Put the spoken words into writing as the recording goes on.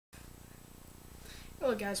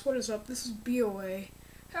Hello guys, what is up? This is B.O.A.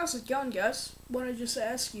 How's it going, guys? What I just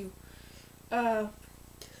ask you. Uh,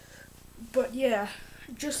 but yeah,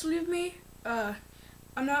 just leave me. I'm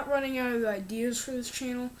not running out of ideas for this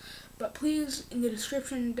channel, but please, in the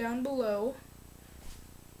description down below,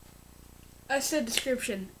 I said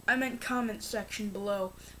description, I meant comment section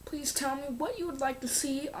below. Please tell me what you would like to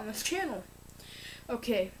see on this channel.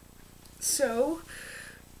 Okay, so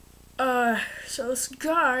this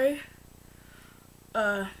guy,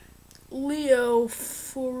 Leo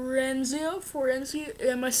Forenzio,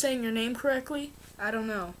 am I saying your name correctly? I don't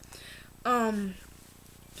know.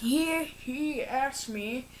 He asked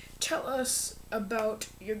me, tell us about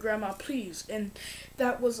your grandma, please. And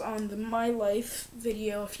that was on the My Life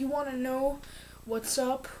video. If you want to know what's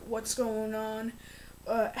up, what's going on,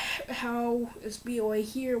 how is B.O.A.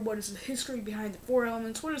 here, what is the history behind the four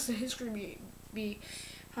elements, what is the history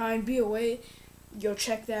behind B.O.A., go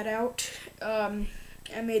check that out.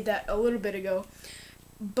 I made that a little bit ago.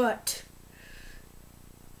 But,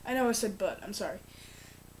 I know I said but, I'm sorry.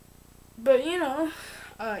 But, he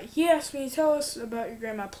asked me, tell us about your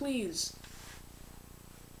grandma, please.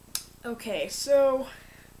 Okay, so,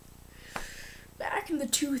 back in the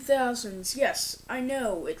 2000s, yes, I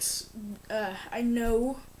know I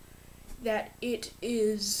know that it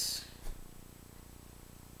is,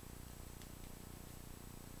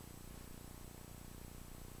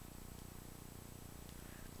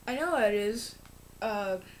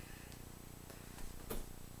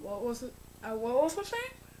 what was it? What was I saying?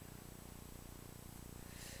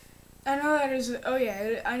 I know that is, oh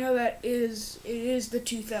yeah, I know that it is the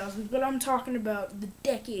 2000s, but I'm talking about the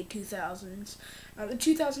decade 2000s. Not the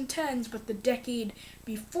 2010s, but the decade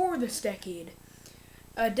before this decade.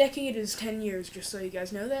 A decade is 10 years, just so you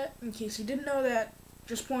guys know that. In case you didn't know that,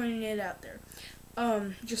 just pointing it out there.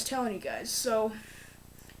 Just telling you guys. So,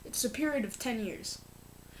 it's a period of 10 years.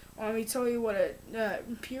 Want me to tell you what a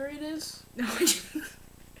period is? No,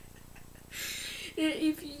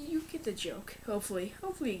 if you get the joke, hopefully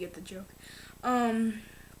you get the joke.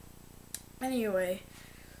 Anyway,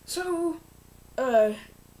 so,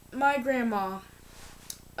 my grandma,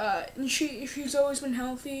 and she's always been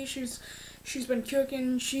healthy. She's been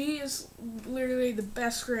cooking. She is literally the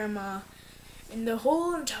best grandma in the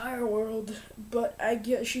whole entire world. But I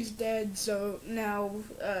guess she's dead, so now,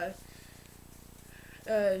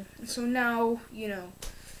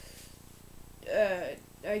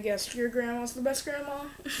 I guess your grandma's the best grandma.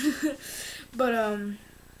 But,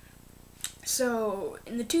 so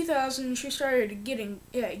in the 2000s, she started getting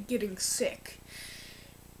sick.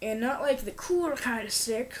 And not like the cooler kind of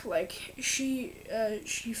sick, like she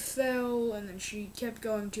fell and then she kept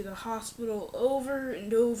going to the hospital over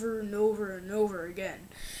and over and over and over again.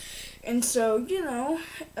 And so,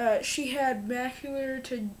 she had macular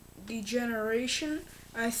degeneration.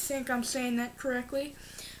 I think I'm saying that correctly.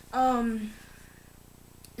 And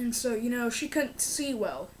so, she couldn't see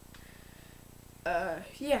well.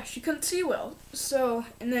 She couldn't see well. So,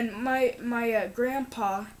 and then my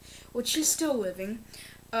grandpa, which is still living,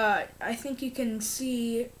 I think you can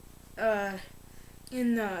see, in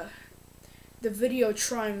the video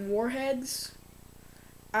trying warheads.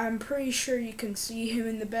 I'm pretty sure you can see him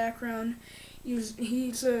in the background.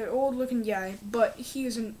 He's an old looking guy, but he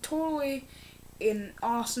is totally in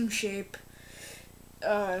awesome shape.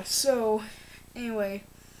 So, anyway,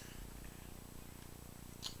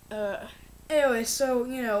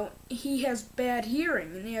 so, he has bad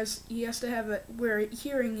hearing, and he has to wear a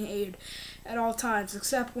hearing aid at all times,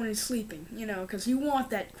 except when he's sleeping, because you want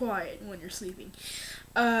that quiet when you're sleeping.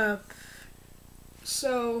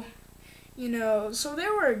 So they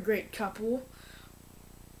were a great couple.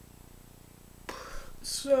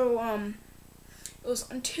 So, it was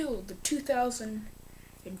until the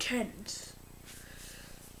 2010s,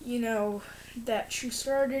 that she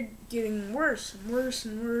started getting worse and worse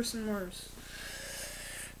and worse and worse.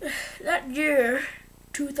 That year,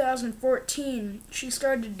 2014, she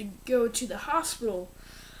started to go to the hospital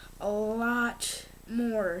a lot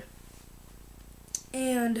more.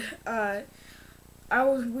 And,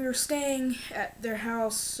 we were staying at their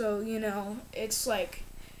house, so, it's like,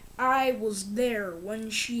 I was there when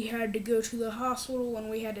she had to go to the hospital, when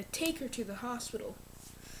we had to take her to the hospital.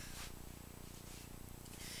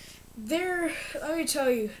 Let me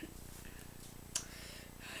tell you,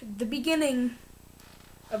 the beginning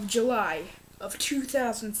of July of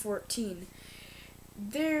 2014,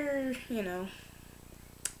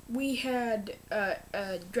 we had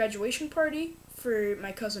a graduation party for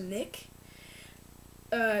my cousin Nick,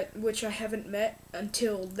 which I haven't met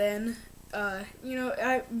until then.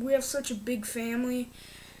 We have such a big family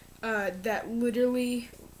that literally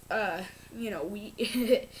we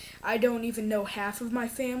I don't even know half of my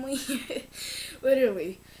family,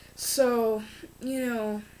 literally. So,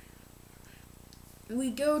 we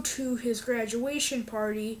go to his graduation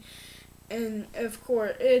party, and of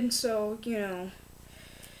course, and so,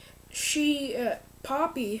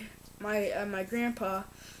 Poppy, my grandpa,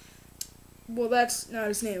 well, that's not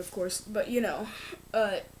his name, of course, but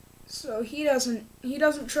so he doesn't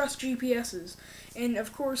trust GPSs, and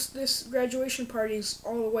of course this graduation party's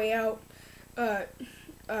all the way out. That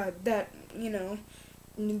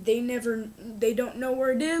they don't know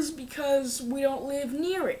where it is because we don't live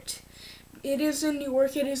near it. It is in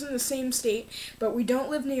Newark. It is in the same state, but we don't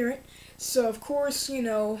live near it. So of course they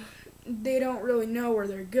don't really know where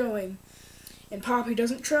they're going. And Poppy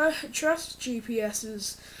doesn't trust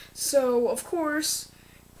GPSs, so of course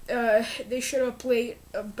they showed up late,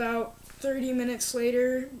 about 30 minutes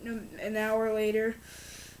later, an hour later.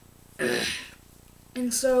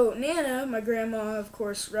 And so Nana, my grandma, of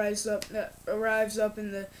course, arrives up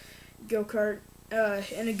in the go-kart,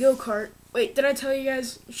 in a go-kart. Wait, did I tell you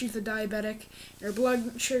guys she's a diabetic? Her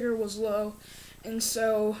blood sugar was low, and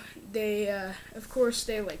so they, of course,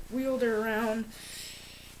 they wheeled her around.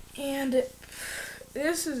 And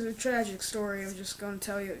this is a tragic story. I'm just gonna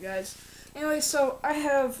tell you guys. Anyway, so I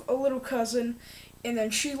have a little cousin, and then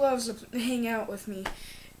she loves to hang out with me.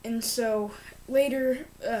 And so later,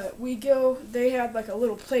 they had a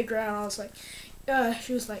little playground. I was like,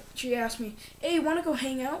 she asked me, hey, want to go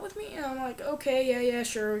hang out with me? And I'm like, okay, yeah,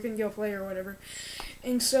 sure, we can go play or whatever.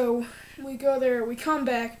 And so we go there, we come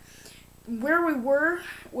back. Where we were,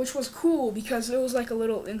 which was cool because it was a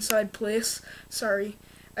little inside place. Sorry,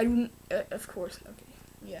 I didn't, of course, okay,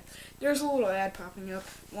 yeah. There's a little ad popping up.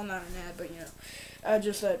 Well, not an ad, but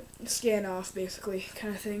just a scan off, basically,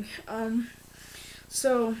 kind of thing.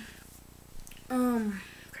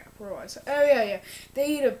 Crap, where was I? Oh, yeah.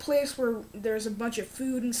 They had a place where there's a bunch of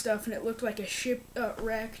food and stuff, and it looked like a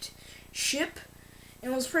wrecked ship.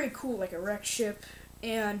 And it was pretty cool, like a wrecked ship.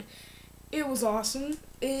 And it was awesome.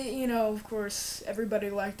 Of course, everybody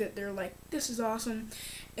liked it. They're like, this is awesome.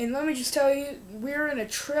 And let me just tell you, we're in a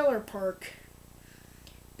trailer park.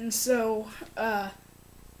 And so,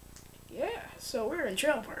 so we're in a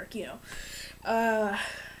trailer park,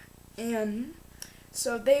 and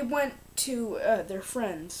so they went to their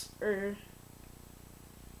friends, or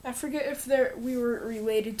I forget if we were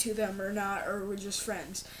related to them or not, or we're just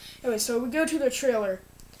friends. Anyway, so we go to their trailer.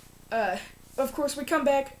 Of course, we come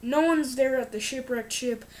back. No one's there at the shipwrecked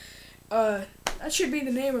ship. That should be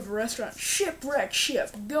the name of a restaurant. Shipwrecked Ship.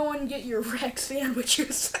 Go and get your wrecked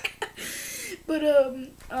sandwiches. But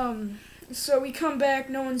so we come back.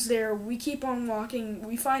 No one's there. We keep on walking.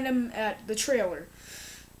 We find them at the trailer.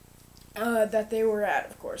 That they were at,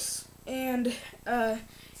 of course. And, I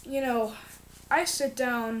sit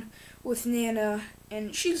down with Nana,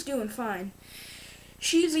 and she's doing fine.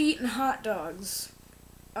 She's eating hot dogs,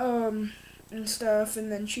 and stuff,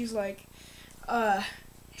 and then she's like,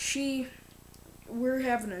 we're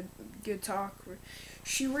having a good talk.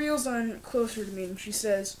 She reels on closer to me, and she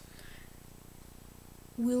says,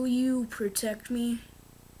 will you protect me?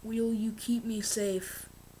 Will you keep me safe?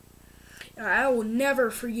 I will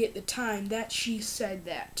never forget the time that she said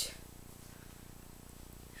that.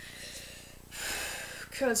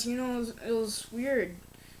 Because, it was weird.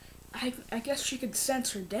 I guess she could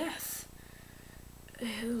sense her death.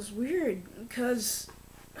 It was weird, because,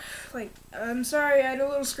 I'm sorry, I had a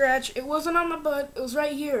little scratch. It wasn't on my butt. It was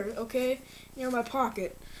right here, okay? Near my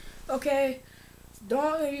pocket. Okay?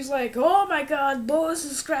 He's like, oh my god, Boas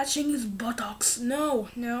is scratching his buttocks. No,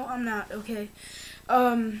 I'm not, okay?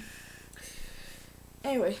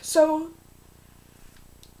 Anyway, so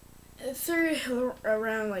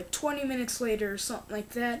around 20 minutes later or something like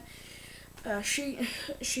that,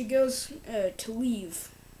 she goes to leave,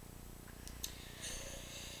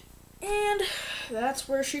 and that's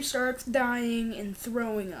where she starts dying and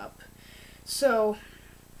throwing up. So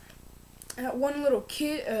one little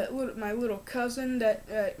kid, my little cousin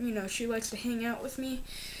that she likes to hang out with me,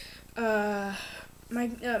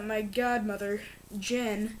 my godmother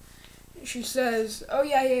Jen. She says, "Oh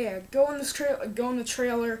yeah. Go in the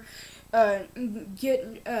trailer.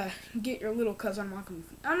 Get your little cousin."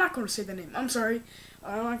 I'm not gonna say the name. I'm sorry.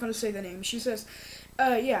 I'm not gonna say the name. She says,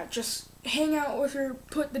 yeah, just hang out with her.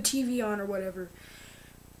 Put the TV on or whatever."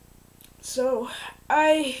 So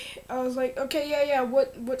I was like, okay, yeah.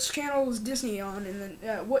 What channel is Disney on? And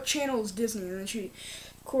then what channel is Disney? And then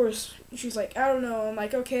she's like, I don't know. I'm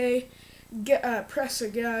like, okay. Press a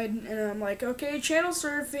guide, and I'm like, okay, channel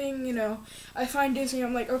surfing, I find Disney,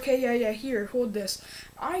 I'm like, okay, yeah, here, hold this.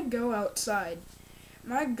 I go outside.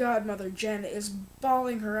 My godmother Jen is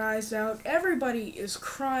bawling her eyes out. Everybody is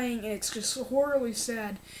crying, and it's just horribly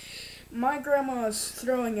sad. My grandma is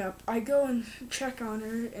throwing up. I go and check on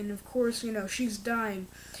her, and of course, she's dying.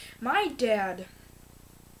 My dad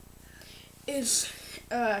is,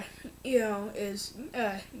 giving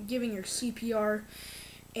her CPR,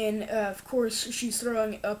 and of course, she's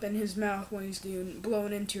throwing up in his mouth when he's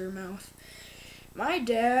blowing into her mouth. My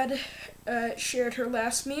dad shared her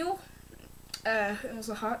last meal. It was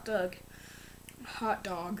a hot dog. Hot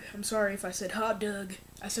dog. I'm sorry if I said hot dog.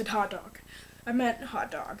 I said hot dog. I meant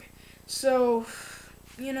hot dog. So,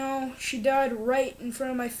 she died right in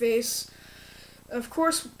front of my face. Of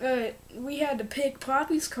course, we had to pick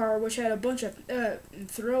Poppy's car, which had a bunch of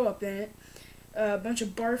throw up in it, a bunch of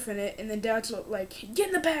barf in it, and then Dad's like, "Get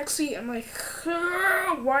in the back seat." I'm like,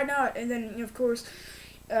 "Why not?" And then, of course,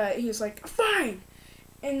 he's like, "Fine."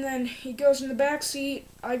 And then he goes in the back seat.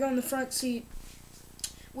 I go in the front seat.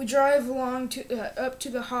 We drive along up to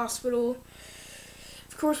the hospital.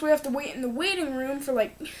 Of course, we have to wait in the waiting room for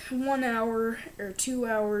like 1 hour or 2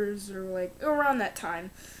 hours or like around that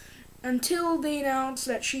time until they announce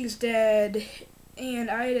that she's dead.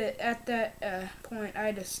 And at that point, I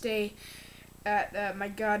had to stay at my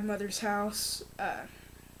godmother's house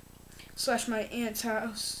slash my aunt's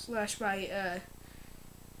house slash my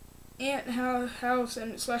house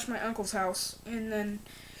and slash my uncle's house. And then,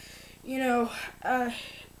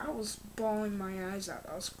 I was bawling my eyes out.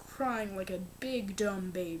 I was crying like a big dumb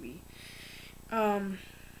baby. I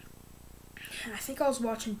think I was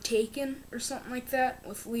watching Taken or something like that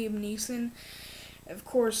with Liam Neeson. Of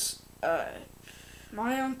course,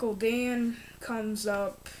 my Uncle Dan comes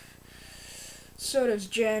up. So does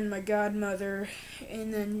Jen, my godmother,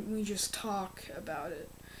 and then we just talk about it.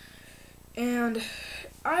 And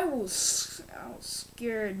I was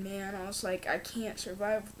scared, man. I was like, I can't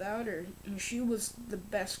survive without her. And she was the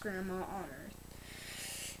best grandma on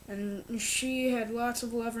earth. And she had lots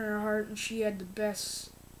of love in her heart, and she had the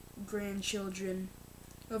best grandchildren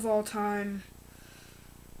of all time.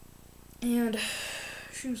 And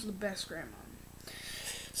she was the best grandma.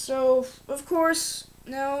 So, of course,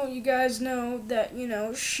 now you guys know that,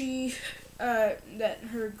 that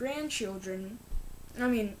her grandchildren,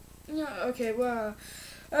 okay, well,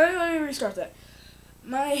 let me restart that.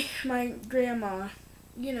 My grandma,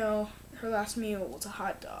 her last meal was a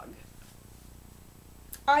hot dog.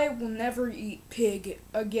 I will never eat pig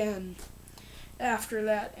again after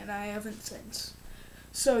that, and I haven't since.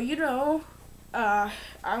 So, I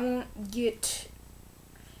won't get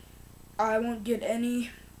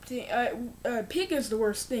anything. Pig is the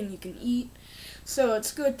worst thing you can eat. So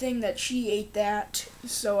it's a good thing that she ate that,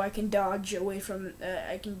 so I can dodge away from.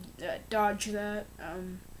 I can dodge that.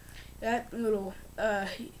 That little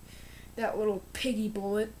piggy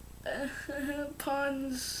bullet.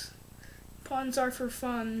 Puns are for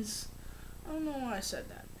funs. I don't know why I said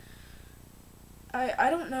that. I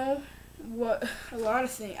don't know what a lot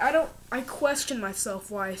of things. I question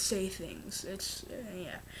myself why I say things. It's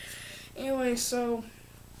yeah. Anyway, so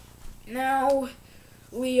now,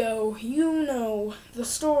 Leo, you know the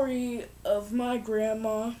story of my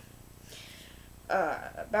grandma,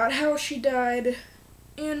 about how she died,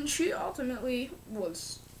 and she ultimately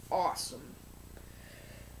was awesome.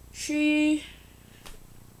 She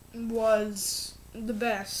was the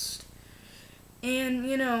best.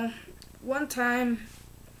 And, one time,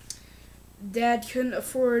 Dad couldn't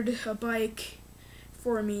afford a bike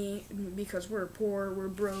for me because we're poor, we're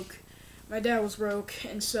broke. My dad was broke,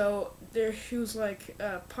 and so he was like,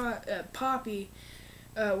 Poppy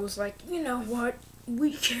was like, you know what,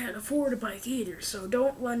 we can't afford a bike either, so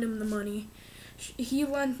don't lend him the money. She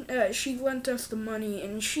lent us the money,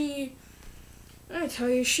 and I tell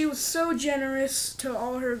you, she was so generous to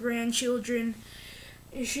all her grandchildren.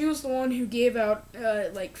 She was the one who gave out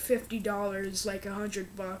like $50, like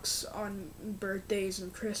 $100 on birthdays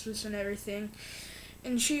and Christmas and everything,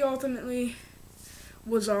 and she ultimately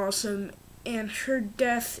was awesome, and her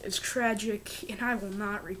death is tragic, and I will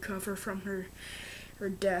not recover from her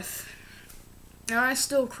death. Now, I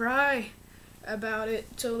still cry about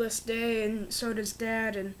it till this day, and so does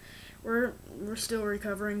Dad, and we're still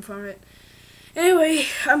recovering from it. Anyway,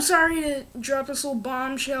 I'm sorry to drop this little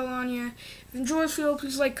bombshell on you. If you enjoy this video,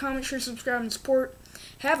 please like, comment, share, subscribe, and support.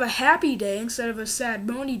 Have a happy day instead of a sad,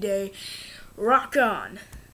 moany day. Rock on.